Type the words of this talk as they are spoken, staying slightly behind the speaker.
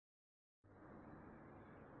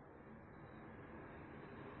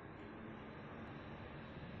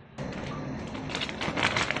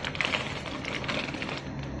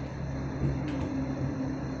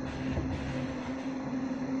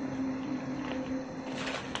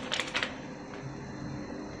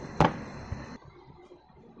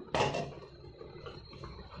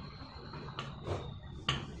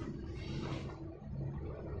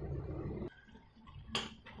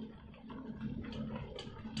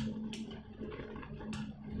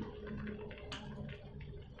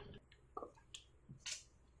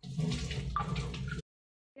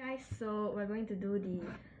So we're going to do the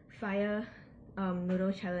fire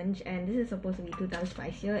noodle challenge, and this is supposed to be 2 times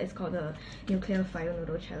spicier. It's called the Nuclear Fire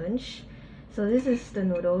Noodle challenge. So this is the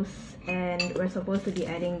noodles, and we're supposed to be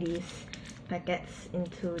adding these packets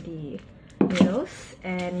into the noodles.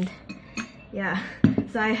 And yeah,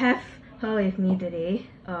 so I have her with me today,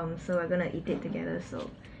 so we're gonna eat it together. So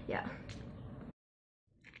yeah.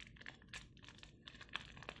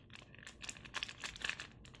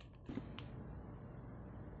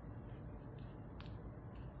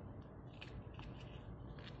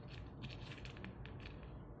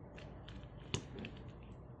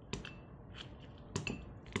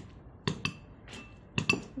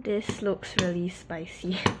 This looks really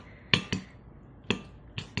spicy.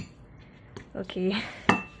 Okay.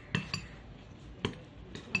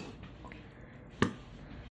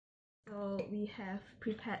 So we have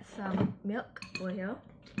prepared some milk over here,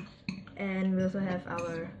 and we also have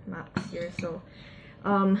our marks here. So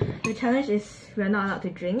the challenge is we're not allowed to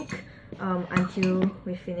drink until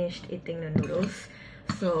we finished eating the noodles.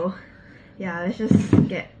 So yeah, let's just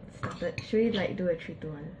get started. Should we like do a 3, 2,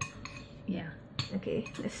 1? Yeah. Okay,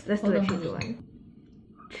 let's do a 3, 2, 1.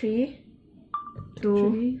 3,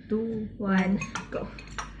 2, 1, go.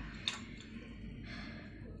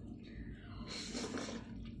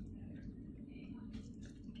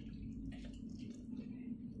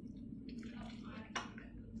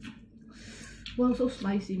 Wow, so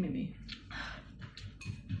spicy, Mimi.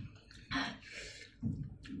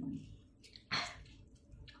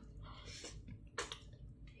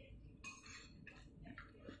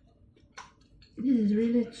 This is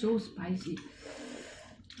really so spicy.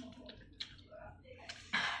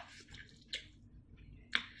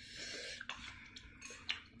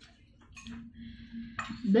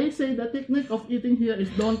 They say the technique of eating here is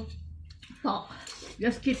don't talk.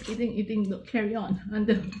 Just keep eating, carry on.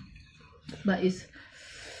 But it's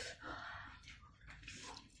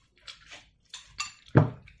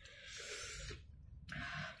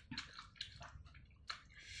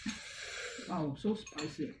wow, so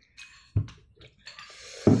spicy.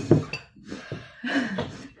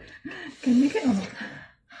 Can make it or not?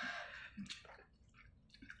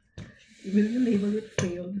 Will you label it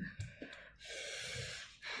failed?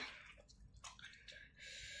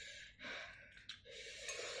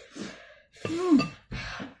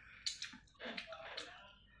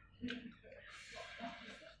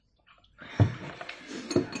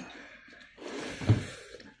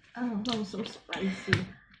 Oh, that was so spicy.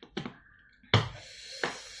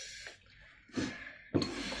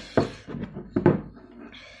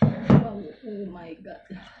 Wow, oh my god.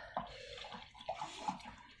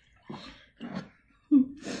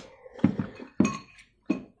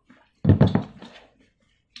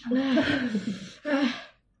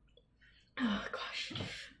 Oh gosh.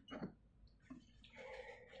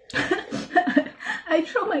 I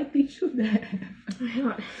throw my tissue there. Oh my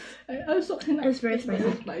god. I also cannot. It's very spicy.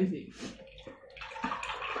 Very spicy.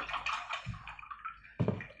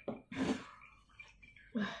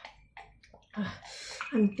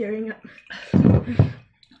 I'm tearing up.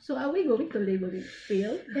 So are we going to label it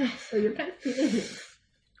failed? Yes. So you can't feel it.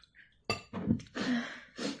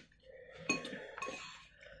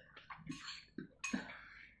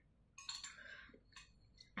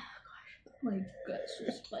 Oh my god, so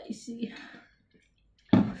spicy.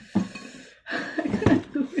 I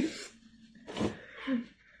cannot do it.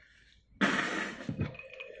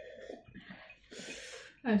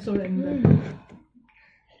 I surrender.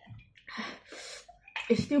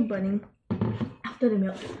 It's still burning after the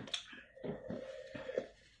milk.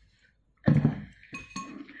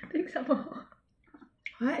 Take some more.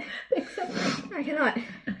 What? Take some more. I cannot.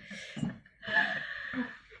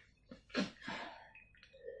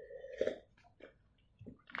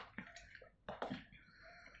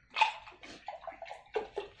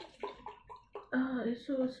 Oh, it's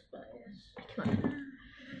so spicy. I cannot.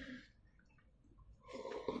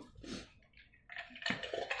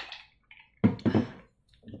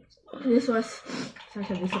 This was such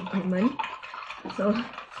a disappointment. So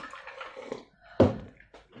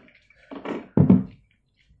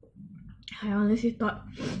I honestly thought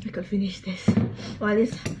I could finish this, or at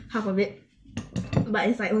least half of it, but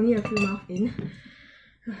it's like only a few mouths in.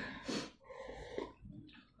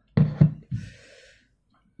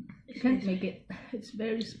 You can't make it. It's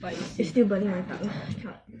very spicy. It's still burning my tongue. I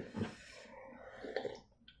cannot.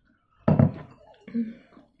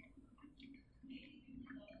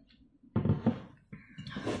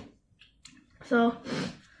 So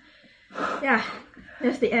yeah,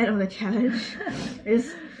 that's the end of the challenge.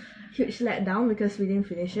 It's huge letdown because we didn't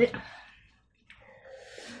finish it.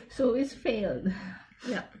 So it's failed.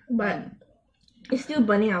 Yeah, but it's still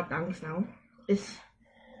burning our tongues now. It's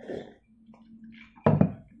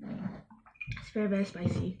very, very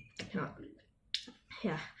spicy.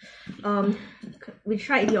 Yeah. We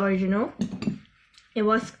tried the original. It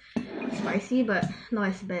was spicy, but not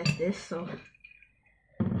as bad as this, so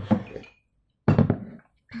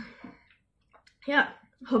yeah,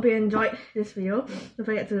 hope you enjoyed this video. Don't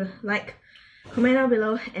forget to like, comment down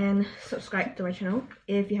below, and subscribe to my channel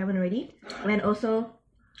if you haven't already. And also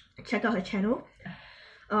check out her channel.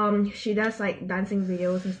 She does like dancing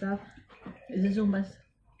videos and stuff. Is it Zumba's?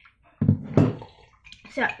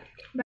 So yeah,